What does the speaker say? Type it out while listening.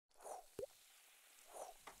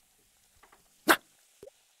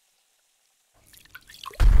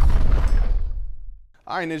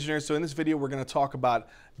All right, engineers, so in this video, we're going to talk about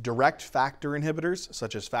direct factor inhibitors,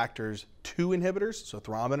 such as factors 2 inhibitors, so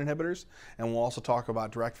thrombin inhibitors, and we'll also talk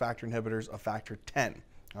about direct factor inhibitors of factor 10.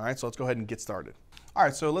 All right, so let's go ahead and get started. All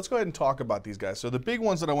right, so let's go ahead and talk about these guys. So the big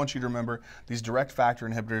ones that I want you to remember, these direct factor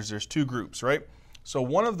inhibitors, there's two groups, right? So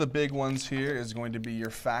one of the big ones here is going to be your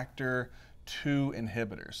factor 2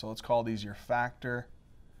 inhibitors. So let's call these your factor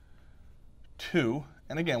 2.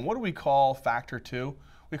 And again, what do we call factor 2?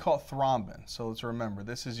 We call it thrombin. So let's remember,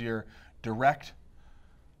 this is your direct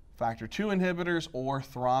factor 2 inhibitors or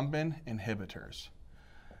thrombin inhibitors.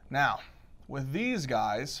 Now, with these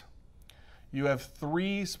guys, you have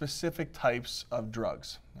 3 specific types of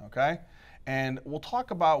drugs, okay? And we'll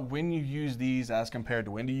talk about when you use these as compared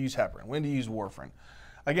to when to use heparin, when to use warfarin.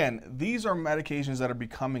 Again, these are medications that are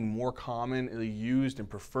becoming more commonly used and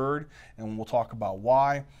preferred, and we'll talk about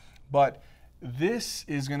why. But this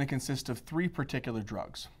is going to consist of 3 particular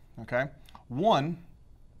drugs, okay? One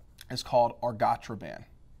is called argatroban.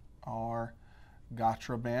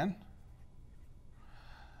 Argatroban.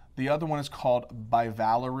 The other one is called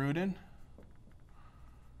bivalirudin.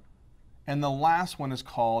 And the last one is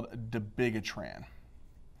called dabigatran.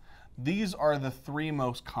 These are the 3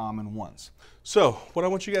 most common ones. So what I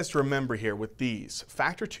want you guys to remember here with these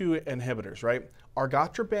factor 2 inhibitors, right?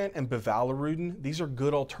 Argatroban and bivalirudin, these are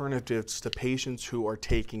good alternatives to patients who are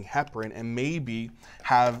taking heparin and maybe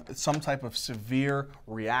have some type of severe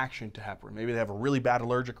reaction to heparin. Maybe they have a really bad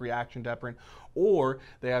allergic reaction to heparin, or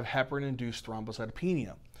they have heparin-induced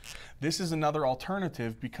thrombocytopenia. This is another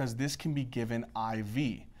alternative because this can be given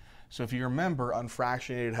IV. So if you remember,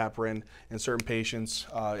 unfractionated heparin in certain patients,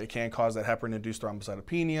 it can cause that heparin-induced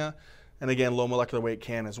thrombocytopenia. And again, low molecular weight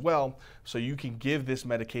can as well. So you can give this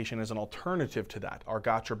medication as an alternative to that,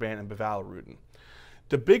 argatroban and bivalirudin.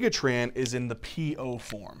 Dabigatran is in the PO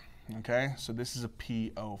form, okay? So this is a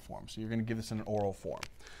PO form. So you're going to give this in an oral form.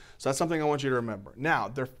 So that's something I want you to remember. Now,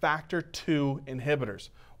 they're factor 2 inhibitors.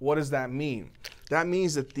 What does that mean? That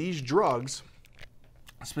means that these drugs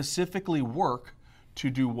specifically work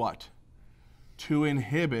to do what? To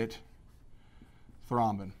inhibit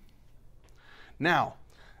thrombin. Now,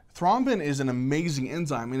 thrombin is an amazing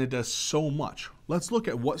enzyme and it does so much. Let's look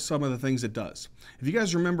at what some of the things it does. If you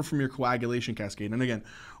guys remember from your coagulation cascade, and again,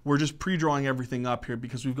 we're just pre-drawing everything up here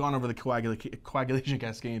because we've gone over the coagulation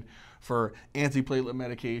cascade for antiplatelet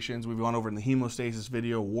medications. We've gone over in the hemostasis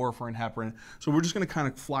video, warfarin, heparin. So we're just going to kind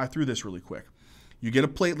of fly through this really quick. You get a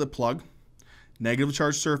platelet plug. Negative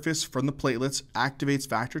charge surface from the platelets activates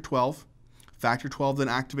factor 12. Factor 12 then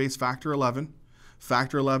activates factor 11.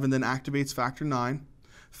 Factor 11 then activates factor 9.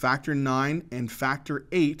 Factor 9 and factor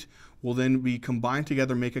 8 will then be combined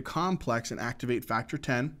together, make a complex, and activate factor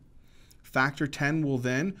 10. Factor 10 will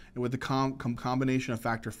then, with the combination of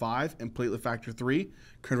factor 5 and platelet factor 3,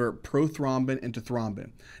 convert prothrombin into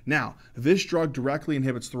thrombin. Now, this drug directly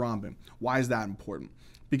inhibits thrombin. Why is that important?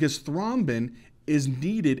 Because thrombin is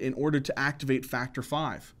needed in order to activate factor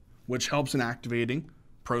 5, which helps in activating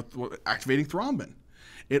thrombin.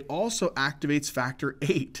 It also activates factor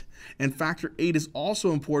 8, and factor 8 is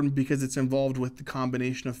also important because it's involved with the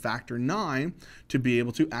combination of factor 9 to be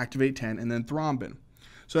able to activate 10 and then thrombin.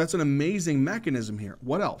 So that's an amazing mechanism here.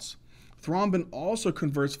 What else? Thrombin also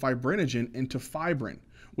converts fibrinogen into fibrin,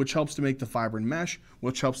 which helps to make the fibrin mesh,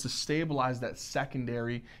 which helps to stabilize that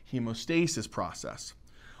secondary hemostasis process.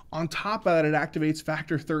 On top of that, it activates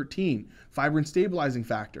factor 13, fibrin stabilizing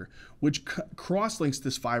factor, which cross-links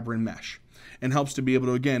this fibrin mesh and helps to be able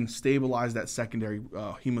to, again, stabilize that secondary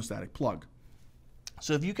hemostatic plug.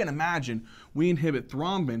 So if you can imagine, we inhibit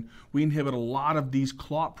thrombin, we inhibit a lot of these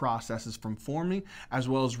clot processes from forming, as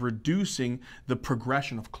well as reducing the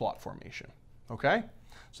progression of clot formation, okay?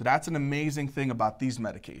 So that's an amazing thing about these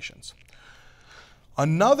medications.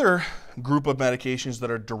 Another group of medications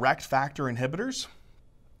that are direct factor inhibitors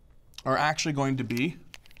are actually going to be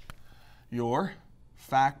your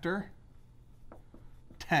factor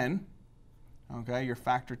 10, okay, your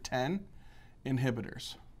factor 10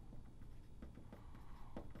 inhibitors.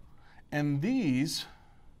 And these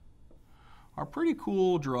are pretty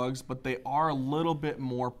cool drugs, but they are a little bit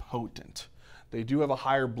more potent. They do have a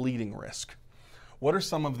higher bleeding risk. What are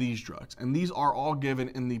some of these drugs? And these are all given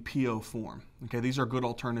in the PO form. Okay, these are good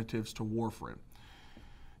alternatives to warfarin.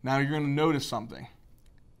 Now you're going to notice something.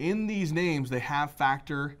 In these names, they have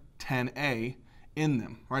factor 10A in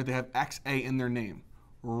them, right? They have XA in their name.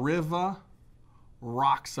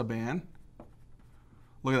 Rivaroxaban.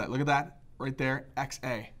 Look at that right there,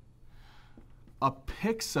 XA.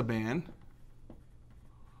 Apixaban.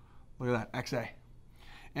 Look at that, XA.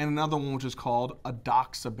 And another one which is called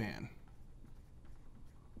adoxaban.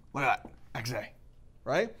 Look at that, XA.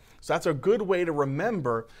 right? So that's a good way to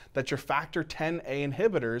remember that your factor 10A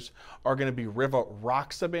inhibitors are going to be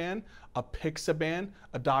rivaroxaban, apixaban,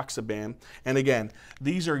 edoxaban. And again,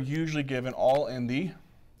 these are usually given all in the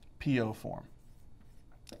PO form,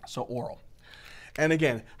 so oral. And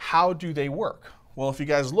again, how do they work? Well, if you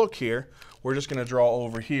guys look here, we're just going to draw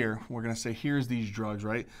over here. We're going to say here's these drugs,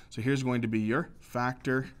 right? So here's going to be your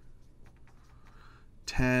factor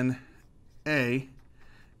 10A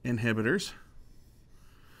inhibitors.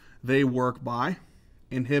 They work by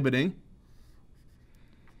inhibiting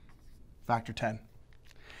factor 10.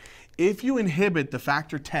 If you inhibit the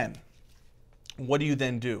factor 10, what do you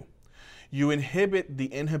then do? You inhibit the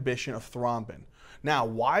inhibition of thrombin. Now,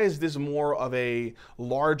 why is this more of a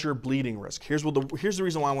larger bleeding risk? Here's the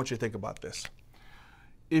reason why I want you to think about this.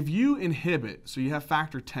 If you inhibit, so you have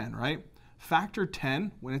factor 10, right? Factor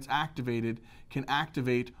 10, when it's activated, can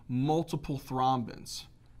activate multiple thrombins.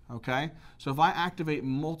 Okay, so if I activate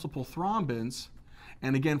multiple thrombins,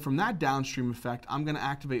 and again from that downstream effect, I'm going to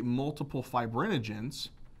activate multiple fibrinogens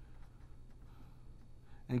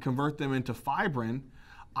and convert them into fibrin,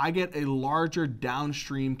 I get a larger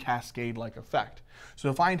downstream cascade-like effect. So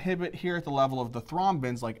if I inhibit here at the level of the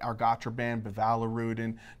thrombins like argatroban,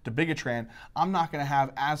 bivalirudin, dabigatran, I'm not going to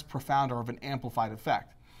have as profound or of an amplified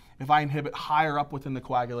effect. If I inhibit higher up within the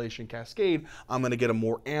coagulation cascade, I'm going to get a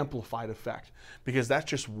more amplified effect because that's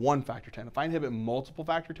just one factor 10. If I inhibit multiple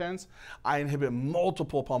factor 10s, I inhibit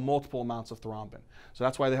multiple upon multiple amounts of thrombin. So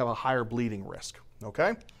that's why they have a higher bleeding risk,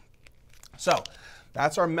 okay? So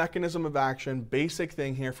that's our mechanism of action. Basic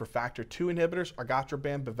thing here for factor 2 inhibitors,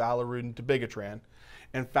 argatroban, bivalirudin, dabigatran,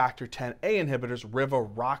 and factor 10A inhibitors,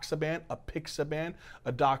 rivaroxaban, apixaban,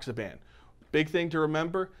 edoxaban. Big thing to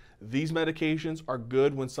remember, these medications are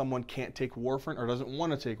good when someone can't take warfarin or doesn't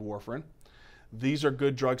want to take warfarin. These are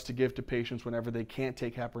good drugs to give to patients whenever they can't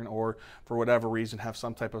take heparin or for whatever reason have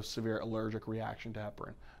some type of severe allergic reaction to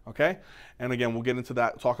heparin, okay? And again, we'll get into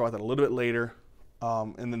that, talk about that a little bit later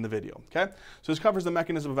in the video, okay? So this covers the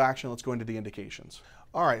mechanism of action. Let's go into the indications.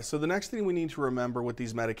 All right, so the next thing we need to remember with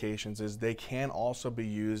these medications is they can also be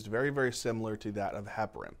used very, very similar to that of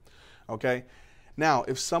heparin, okay? Now,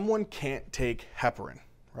 if someone can't take heparin,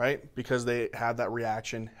 right, because they have that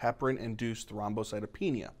reaction, heparin-induced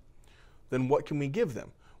thrombocytopenia, then what can we give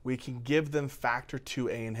them? We can give them factor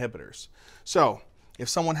 2A inhibitors. So if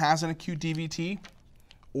someone has an acute DVT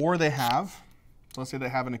or they have, so let's say they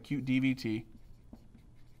have an acute DVT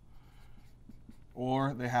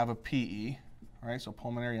or they have a PE, right, so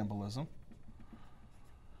pulmonary embolism,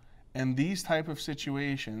 in these type of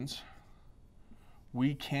situations,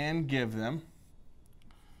 we can give them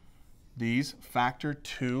these factor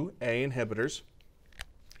 2A inhibitors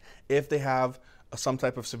if they have some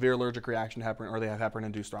type of severe allergic reaction to heparin or they have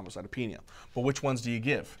heparin-induced thrombocytopenia. But which ones do you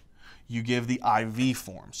give? You give the IV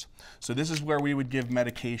forms. So this is where we would give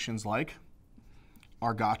medications like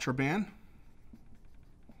argatroban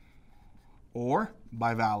or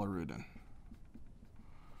bivalirudin.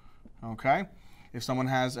 Okay? If someone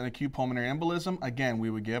has an acute pulmonary embolism, again, we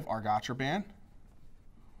would give argatroban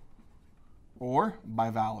or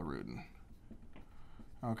bivalirudin.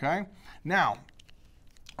 Okay? Now,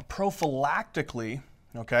 prophylactically,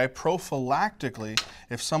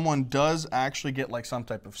 if someone does actually get like some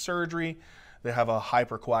type of surgery, they have a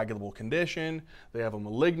hypercoagulable condition, they have a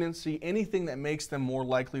malignancy, anything that makes them more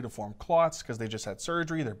likely to form clots because they just had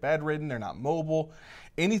surgery, they're bedridden, they're not mobile,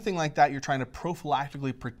 anything like that, you're trying to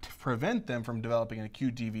prophylactically prevent them from developing an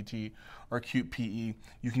acute DVT or acute PE,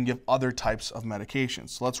 you can give other types of medications.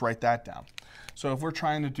 So let's write that down. So if we're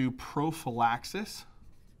trying to do prophylaxis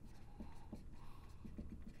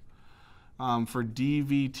for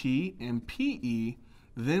DVT and PE,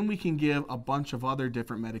 then we can give a bunch of other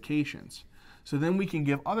different medications. So then we can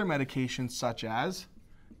give other medications such as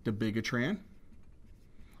dabigatran,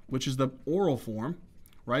 which is the oral form,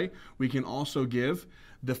 right? We can also give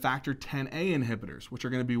the factor 10A inhibitors, which are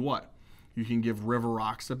going to be what? You can give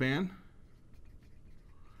rivaroxaban,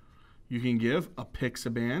 you can give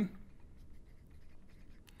apixaban,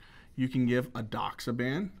 you can give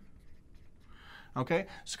edoxaban, okay?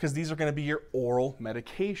 Because these are going to be your oral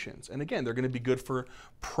medications. And again, they're going to be good for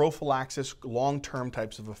prophylaxis, long-term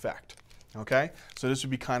types of effect, okay? So this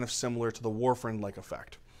would be kind of similar to the warfarin-like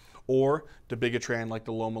effect, or dabigatran like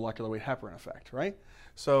the low molecular weight heparin effect, right?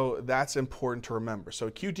 So that's important to remember. So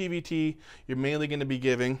acute DVT, you're mainly going to be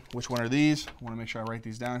giving, which one are these? I want to make sure I write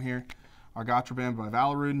these down here. Argatroban,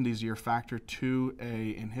 bivalirudin, these are your factor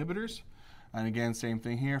 2A inhibitors. And again, same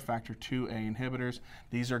thing here, factor 2A inhibitors.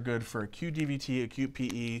 These are good for acute DVT, acute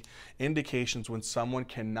PE, indications when someone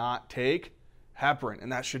cannot take heparin,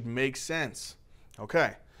 and that should make sense.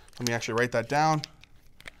 Okay, let me actually write that down.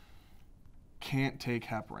 can't take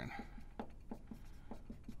heparin.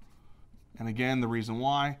 And again, the reason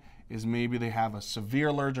why is maybe they have a severe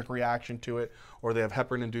allergic reaction to it, or they have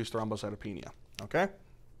heparin-induced thrombocytopenia, okay?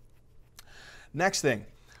 Next thing,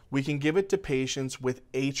 we can give it to patients with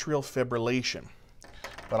atrial fibrillation.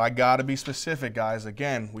 But I gotta be specific, guys.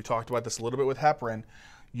 Again, we talked about this a little bit with heparin.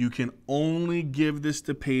 You can only give this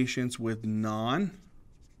to patients with non-valvular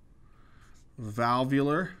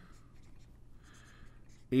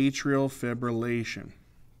atrial fibrillation,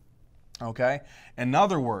 okay? In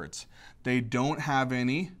other words, they don't have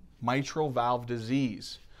any mitral valve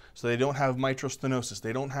disease. So they don't have mitral stenosis.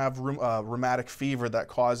 They don't have rheumatic fever that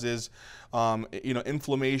causes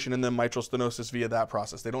inflammation and then mitral stenosis via that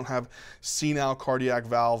process. They don't have senile cardiac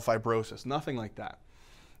valve fibrosis, nothing like that.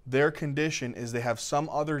 Their condition is they have some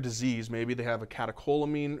other disease. Maybe they have a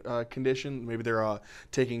catecholamine condition. Maybe they're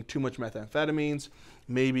taking too much methamphetamines.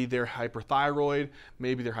 Maybe they're hyperthyroid.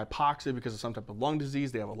 Maybe they're hypoxic because of some type of lung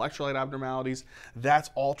disease. They have electrolyte abnormalities. That's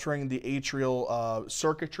altering the atrial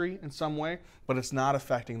circuitry in some way, but it's not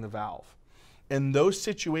affecting the valve. In those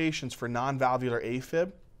situations for non-valvular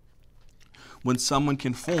AFib, when someone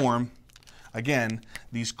can form, again,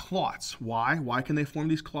 these clots. Why? Why can they form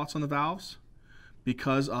these clots on the valves?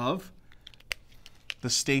 Because of the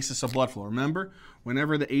stasis of blood flow. Remember,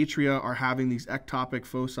 whenever the atria are having these ectopic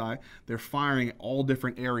foci, they're firing at all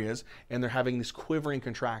different areas, and they're having these quivering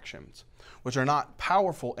contractions, which are not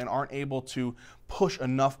powerful and aren't able to push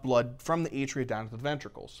enough blood from the atria down to the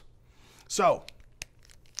ventricles. So,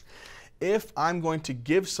 if I'm going to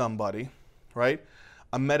give somebody, right,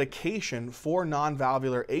 a medication for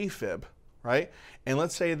non-valvular AFib, right, and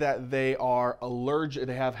let's say that they are allergic,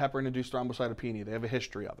 they have heparin-induced thrombocytopenia, they have a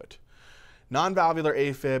history of it. Non-valvular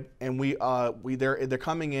AFib, and they're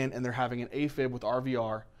coming in and they're having an AFib with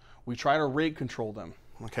RVR. We try to rate control them.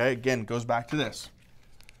 Okay, again, goes back to this.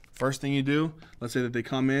 First thing you do, let's say that they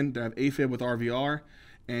come in, they have AFib with RVR,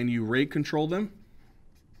 and you rate control them,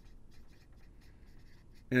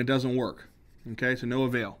 and it doesn't work. Okay, so no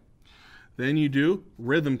avail. Then you do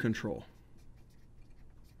rhythm control.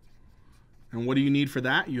 And what do you need for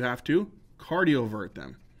that? You have to cardiovert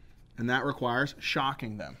them, and that requires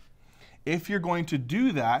shocking them. If you're going to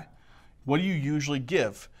do that, what do you usually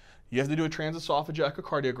give? You have to do a transesophageal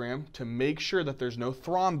echocardiogram to make sure that there's no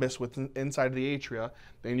thrombus inside of the atria.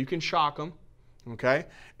 Then you can shock them, okay?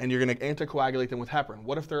 And you're going to anticoagulate them with heparin.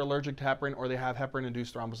 What if they're allergic to heparin or they have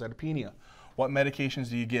heparin-induced thrombocytopenia? What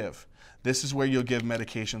medications do you give? This is where you'll give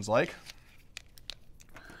medications like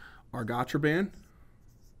argatroban,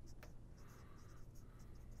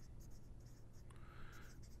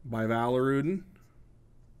 bivalirudin.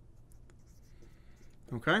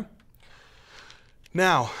 Okay?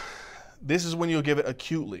 Now, this is when you'll give it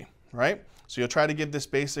acutely, right? So you'll try to give this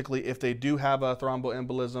basically if they do have a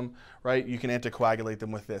thromboembolism, right? You can anticoagulate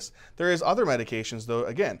them with this. There is other medications though.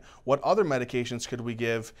 Again, what other medications could we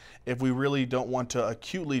give if we really don't want to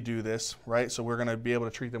acutely do this, right? So we're going to be able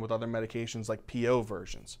to treat them with other medications like PO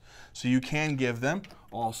versions. So you can give them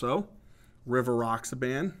also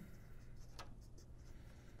rivaroxaban,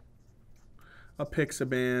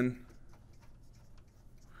 apixaban,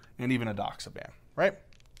 and even edoxaban, right?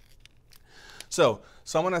 So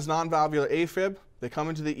someone has non-valvular AFib, they come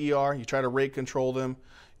into the ER, you try to rate control them,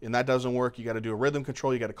 and that doesn't work. You got to do a rhythm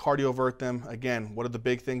control, you got to cardiovert them. Again, what are the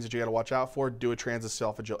big things that you got to watch out for? Do a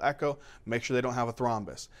transesophageal echo, make sure they don't have a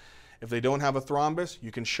thrombus. If they don't have a thrombus,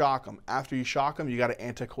 you can shock them. After you shock them, you got to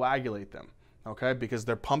anticoagulate them, okay? Because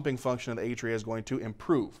their pumping function of the atria is going to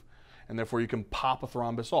improve, and therefore you can pop a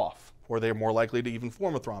thrombus off, or they're more likely to even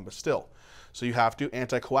form a thrombus still. So you have to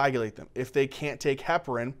anticoagulate them. If they can't take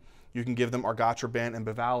heparin, you can give them argatroban and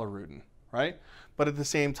bivalirudin, right? But at the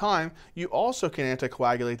same time, you also can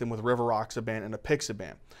anticoagulate them with rivaroxaban and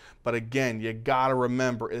apixaban. But again, you gotta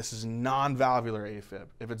remember, this is non-valvular AFib.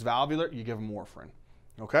 If it's valvular, you give them warfarin,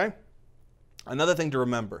 okay? Another thing to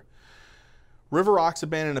remember,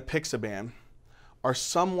 rivaroxaban and apixaban are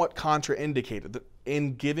somewhat contraindicated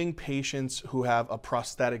in giving patients who have a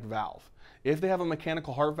prosthetic valve. If they have a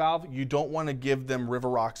mechanical heart valve, you don't want to give them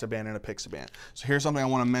rivaroxaban and apixaban. So here's something I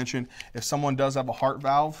want to mention. If someone does have a heart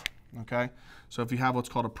valve, okay, so if you have what's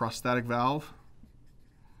called a prosthetic valve,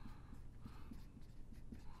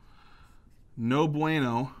 no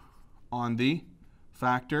bueno on the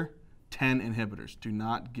factor 10 inhibitors. Do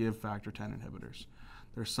not give factor 10 inhibitors.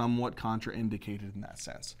 They're somewhat contraindicated in that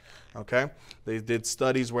sense, okay? They did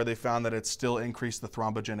studies where they found that it still increased the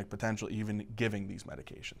thrombogenic potential even giving these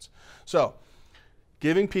medications. So,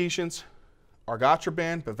 giving patients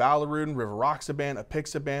argatroban, bivalirudin, rivaroxaban,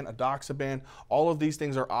 apixaban, edoxaban, all of these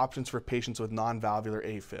things are options for patients with non-valvular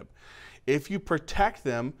AFib. If you protect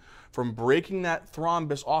them from breaking that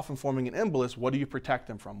thrombus off and forming an embolus, what do you protect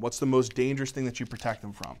them from? What's the most dangerous thing that you protect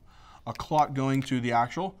them from? A clot going to the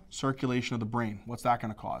actual circulation of the brain. What's that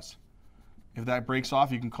going to cause? If that breaks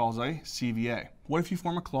off, you can cause a CVA. What if you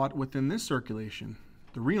form a clot within this circulation,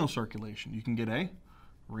 the renal circulation? You can get a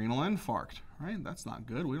renal infarct, right? That's not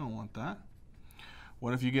good. We don't want that.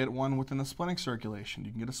 What if you get one within the splenic circulation?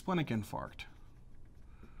 You can get a splenic infarct.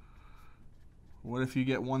 What if you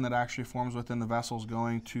get one that actually forms within the vessels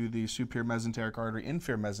going to the superior mesenteric artery,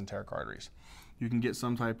 inferior mesenteric arteries? You can get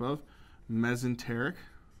some type of mesenteric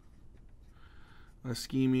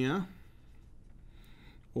ischemia,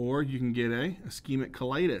 or you can get a ischemic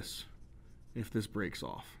colitis if this breaks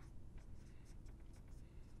off.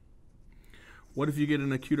 What if you get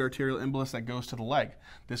an acute arterial embolus that goes to the leg?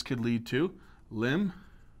 This could lead to limb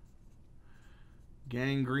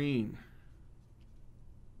gangrene.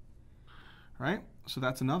 Right? So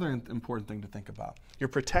that's another important thing to think about. You're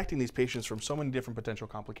protecting these patients from so many different potential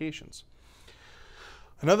complications.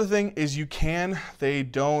 Another thing is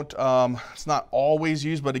it's not always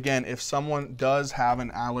used, but again, if someone does have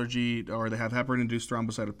an allergy or they have heparin-induced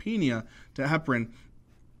thrombocytopenia to heparin,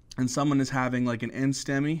 and someone is having like an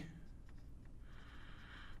NSTEMI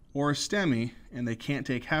or a STEMI and they can't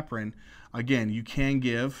take heparin, again, you can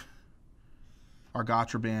give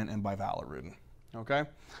argatroban and bivalirudin. Okay?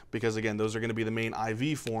 Because again, those are going to be the main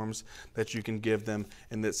IV forms that you can give them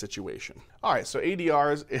in this situation. All right, so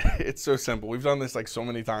ADRs, it's so simple. We've done this like so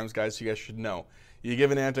many times, guys, so you guys should know. You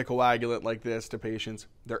give an anticoagulant like this to patients,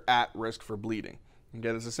 they're at risk for bleeding. Okay,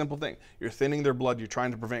 it's a simple thing. You're thinning their blood, you're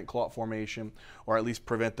trying to prevent clot formation, or at least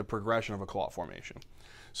prevent the progression of a clot formation.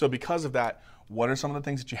 So because of that, what are some of the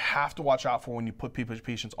things that you have to watch out for when you put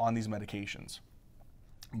patients on these medications?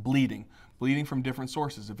 Bleeding. Bleeding from different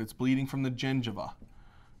sources. If it's bleeding from the gingiva,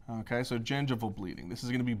 okay, so gingival bleeding, this is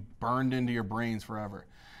going to be burned into your brains forever.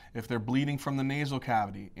 If they're bleeding from the nasal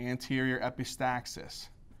cavity, anterior epistaxis,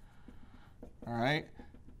 all right?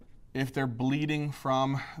 If they're bleeding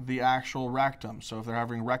from the actual rectum, so if they're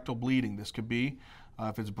having rectal bleeding, this could be,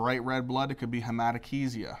 if it's bright red blood, it could be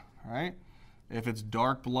hematochezia, all right? If it's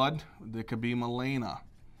dark blood, it could be melena.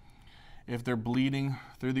 If they're bleeding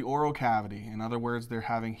through the oral cavity, in other words, they're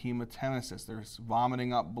having hematemesis, they're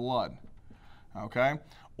vomiting up blood, okay?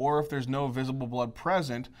 Or if there's no visible blood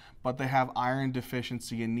present, but they have iron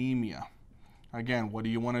deficiency anemia. Again, what do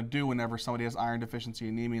you want to do whenever somebody has iron deficiency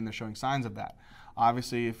anemia and they're showing signs of that?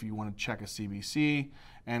 Obviously, if you want to check a CBC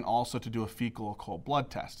and also to do a fecal occult blood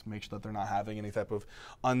test, make sure that they're not having any type of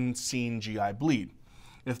unseen GI bleed.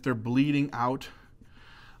 If they're bleeding out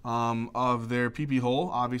of their pee-pee hole,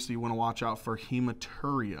 obviously you want to watch out for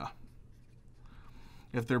hematuria.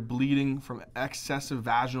 If they're bleeding from excessive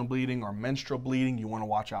vaginal bleeding or menstrual bleeding, you want to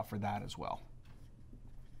watch out for that as well.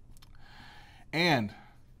 And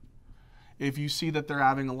if you see that they're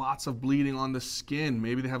having lots of bleeding on the skin,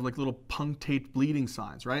 maybe they have like little punctate bleeding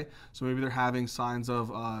signs, right? So maybe they're having signs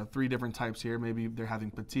of 3 different types here. Maybe they're having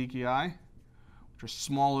petechiae, which are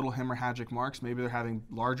small little hemorrhagic marks. Maybe they're having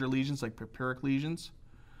larger lesions like purpuric lesions.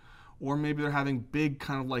 Or maybe they're having big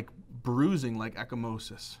kind of like bruising like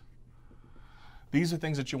ecchymosis. These are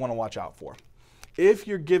things that you want to watch out for. If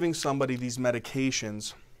you're giving somebody these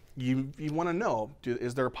medications, you want to know,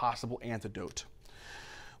 is there a possible antidote?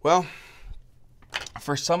 Well,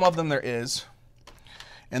 for some of them there is,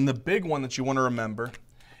 and the big one that you want to remember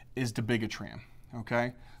is dabigatran,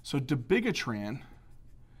 okay? So dabigatran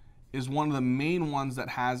is one of the main ones that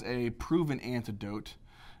has a proven antidote,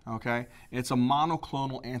 okay? It's a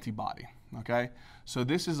monoclonal antibody, okay? So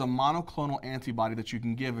this is a monoclonal antibody that you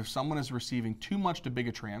can give if someone is receiving too much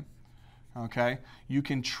dabigatran, okay? You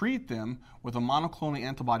can treat them with a monoclonal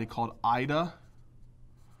antibody called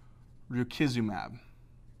idarucizumab.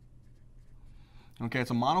 Okay,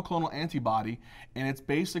 it's a monoclonal antibody, and it's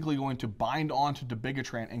basically going to bind onto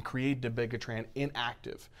dabigatran and create dabigatran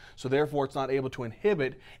inactive. So therefore, it's not able to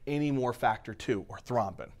inhibit any more factor II or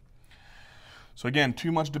thrombin. So again,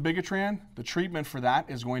 too much dabigatran, the treatment for that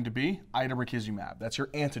is going to be idarucizumab. That's your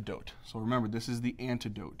antidote. So remember, this is the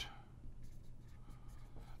antidote.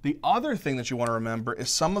 The other thing that you want to remember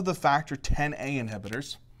is some of the factor Xa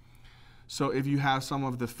inhibitors. So if you have some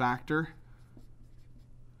of the factor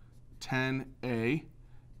Xa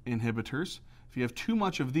inhibitors, if you have too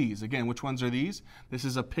much of these, again, which ones are these? This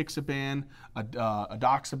is apixaban,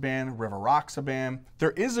 edoxaban, rivaroxaban.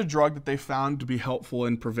 There is a drug that they found to be helpful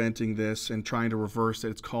in preventing this and trying to reverse it.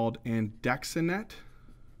 It's called andexanet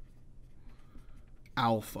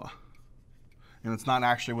alpha. And it's not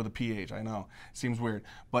actually with a PH, I know. It seems weird.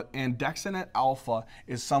 But andexanet alpha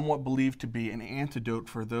is somewhat believed to be an antidote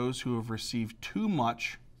for those who have received too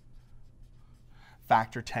much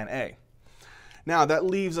factor 10A. Now that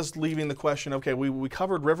leaves us leaving the question, okay, we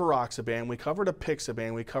covered rivaroxaban, we covered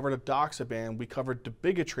apixaban, we covered edoxaban, we covered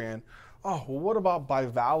dabigatran. Oh, well, what about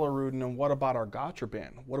bivalirudin and what about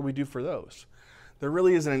argatroban? What do we do for those? There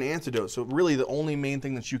really isn't an antidote. So really the only main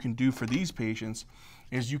thing that you can do for these patients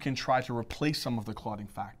is you can try to replace some of the clotting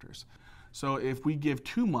factors. So if we give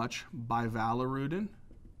too much bivalirudin,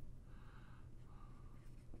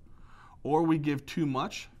 or we give too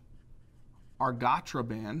much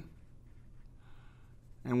argatroban,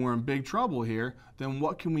 and we're in big trouble here, then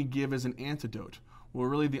what can we give as an antidote? Well,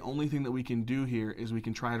 really the only thing that we can do here is we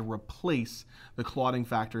can try to replace the clotting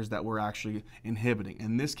factors that we're actually inhibiting.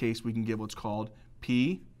 In this case, we can give what's called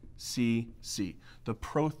PCC, the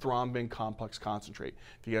prothrombin complex concentrate.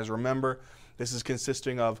 If you guys remember, this is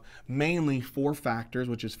consisting of mainly 4 factors,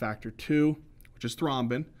 which is factor 2, which is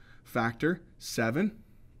thrombin, factor 7,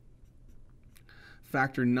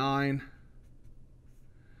 factor 9,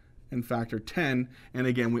 and factor 10. And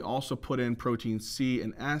again, we also put in protein C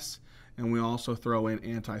and S, and we also throw in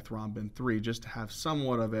antithrombin 3 just to have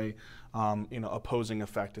somewhat of a opposing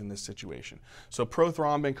effect in this situation. So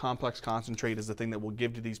prothrombin complex concentrate is the thing that we'll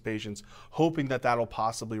give to these patients, hoping that that'll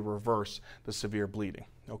possibly reverse the severe bleeding,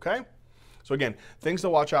 okay? So again, things to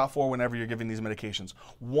watch out for whenever you're giving these medications.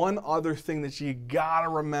 One other thing that you gotta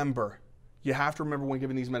remember, you have to remember when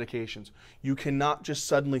giving these medications, you cannot just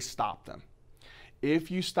suddenly stop them.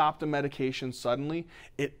 If you stop the medication suddenly,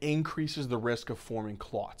 it increases the risk of forming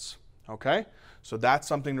clots, okay? So that's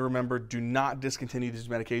something to remember. Do not discontinue these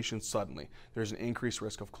medications suddenly. There's an increased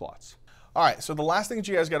risk of clots. All right, so the last thing that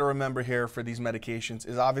you guys got to remember here for these medications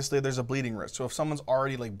is obviously there's a bleeding risk. So if someone's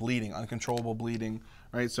already like bleeding, uncontrollable bleeding,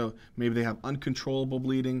 right? So maybe they have uncontrollable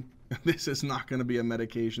bleeding, this is not going to be a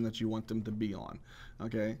medication that you want them to be on,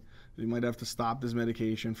 okay? You might have to stop this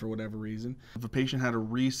medication for whatever reason. If a patient had a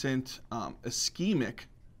recent ischemic,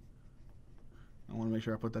 I want to make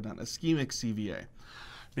sure I put that down, ischemic CVA.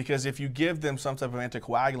 Because if you give them some type of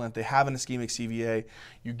anticoagulant, they have an ischemic CVA,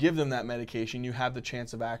 you give them that medication, you have the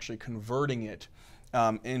chance of actually converting it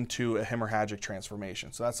into a hemorrhagic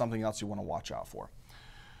transformation. So that's something else you want to watch out for.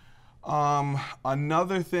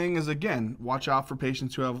 Another thing is, again, watch out for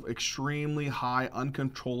patients who have extremely high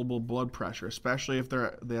uncontrollable blood pressure, especially if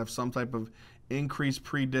they have some type of increased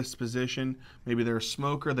predisposition. Maybe they're a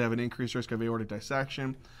smoker, they have an increased risk of aortic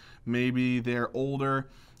dissection. Maybe they're older,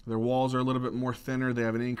 their walls are a little bit more thinner, they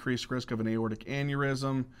have an increased risk of an aortic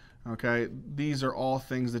aneurysm. Okay, these are all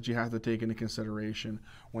things that you have to take into consideration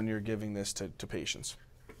when you're giving this to patients.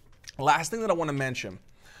 Last thing that I want to mention,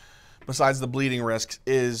 besides the bleeding risks,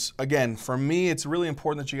 is, again, for me, it's really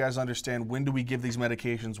important that you guys understand when do we give these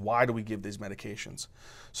medications, why do we give these medications.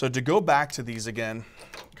 So to go back to these again,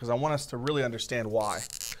 because I want us to really understand why.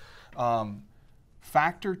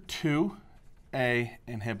 Factor 2A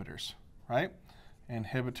inhibitors, right?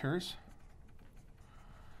 Inhibitors.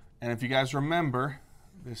 And if you guys remember,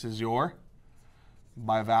 this is your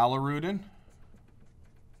bivalirudin.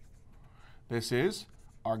 This is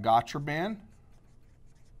argatroban.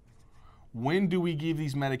 When do we give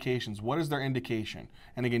these medications? What is their indication?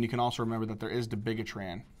 And again, you can also remember that there is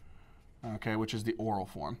dabigatran, okay, which is the oral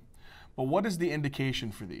form. But what is the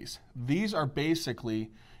indication for these? These are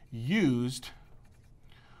basically used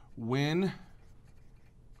when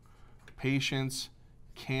patients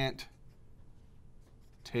can't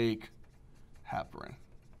take heparin.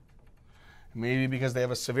 Maybe because they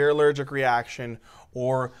have a severe allergic reaction,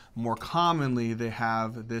 or more commonly, they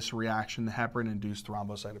have this reaction, the heparin-induced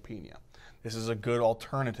thrombocytopenia. This is a good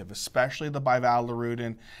alternative, especially the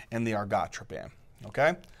bivalirudin and the argatroban,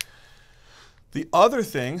 okay? The other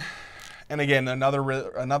thing, and again,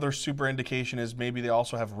 another super indication is maybe they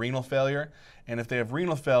also have renal failure, and if they have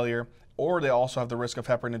renal failure, or they also have the risk of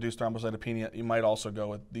heparin-induced thrombocytopenia, you might also go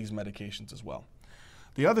with these medications as well.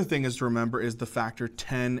 The other thing is to remember is the factor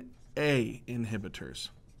 10A inhibitors.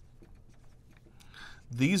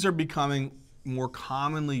 These are becoming more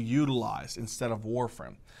commonly utilized instead of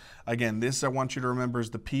warfarin. Again, this I want you to remember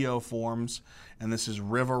is the PO forms, and this is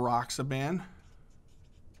rivaroxaban,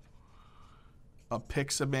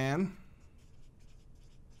 apixaban,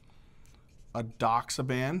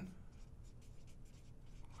 edoxaban,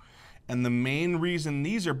 and the main reason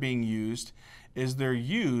these are being used is they're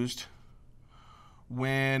used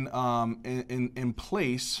when in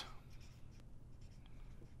place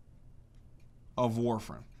of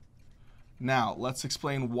warfarin. Now, let's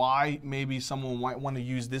explain why maybe someone might want to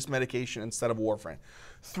use this medication instead of warfarin.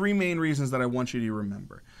 3 main reasons that I want you to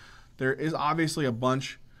remember. There is obviously a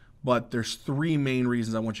bunch, but there's 3 main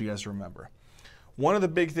reasons I want you guys to remember. One of the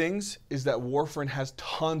big things is that warfarin has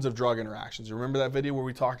tons of drug interactions. Remember that video where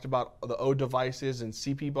we talked about the O devices and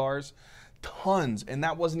CP bars? Tons, and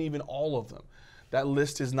that wasn't even all of them. That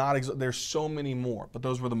list is not, there's so many more, but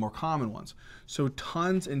those were the more common ones. So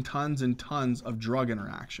tons and tons and tons of drug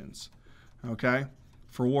interactions, okay,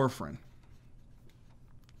 for warfarin.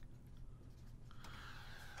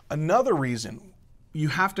 Another reason, you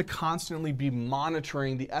have to constantly be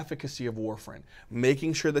monitoring the efficacy of warfarin,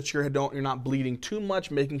 making sure that you're not bleeding too much,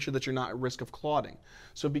 making sure that you're not at risk of clotting.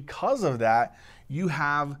 So because of that, you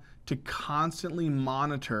have to constantly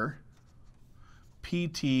monitor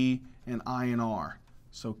PT and INR,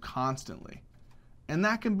 so constantly. And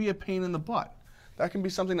that can be a pain in the butt. That can be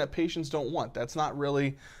something that patients don't want. That's not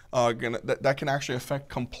really that can actually affect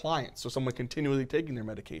compliance, so someone continually taking their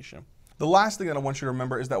medication. The last thing that I want you to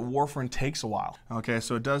remember is that warfarin takes a while. Okay,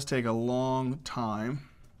 so it does take a long time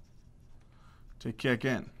to kick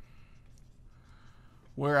in.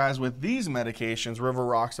 Whereas with these medications,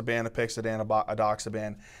 rivaroxaban, apixaban,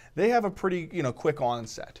 edoxaban, they have a pretty quick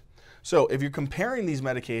onset. So if you're comparing these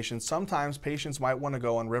medications, sometimes patients might want to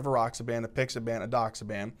go on rivaroxaban, apixaban,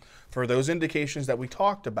 edoxaban for those indications that we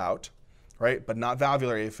talked about, right, but not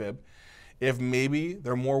valvular AFib, if maybe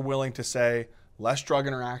they're more willing to say less drug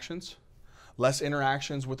interactions, less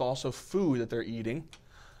interactions with also food that they're eating.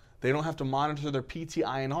 They don't have to monitor their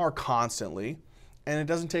PT-INR constantly, and it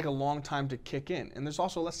doesn't take a long time to kick in. And there's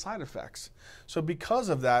also less side effects. So because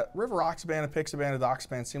of that, rivaroxaban, apixaban,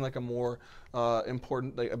 edoxaban seem like a more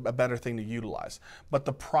important, a better thing to utilize. But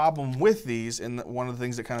the problem with these, and one of the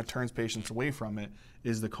things that kind of turns patients away from it,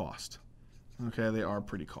 is the cost. Okay, they are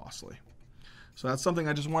pretty costly. So that's something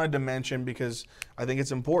I just wanted to mention because I think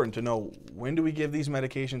it's important to know when do we give these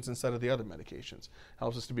medications instead of the other medications.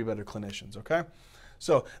 Helps us to be better clinicians, okay?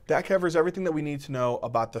 So that covers everything that we need to know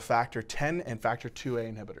about the factor 10 and factor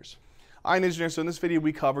 2A inhibitors. All right, engineers, so in this video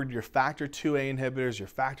we covered your factor 2A inhibitors, your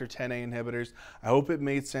factor 10A inhibitors. I hope it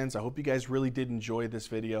made sense. I hope you guys really did enjoy this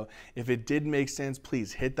video. If it did make sense,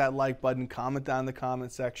 please hit that like button, comment down in the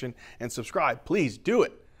comment section, and subscribe. Please do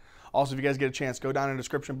it. Also, if you guys get a chance, go down in the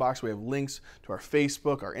description box. We have links to our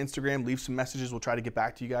Facebook, our Instagram. Leave some messages. We'll try to get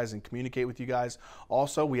back to you guys and communicate with you guys.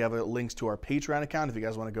 Also, we have links to our Patreon account if you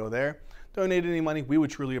guys want to go there. Donate any money. We would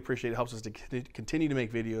truly appreciate it. It helps us to continue to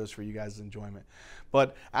make videos for you guys' enjoyment.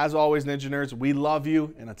 But as always, Ninja Nerds, we love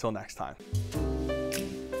you, and until next time.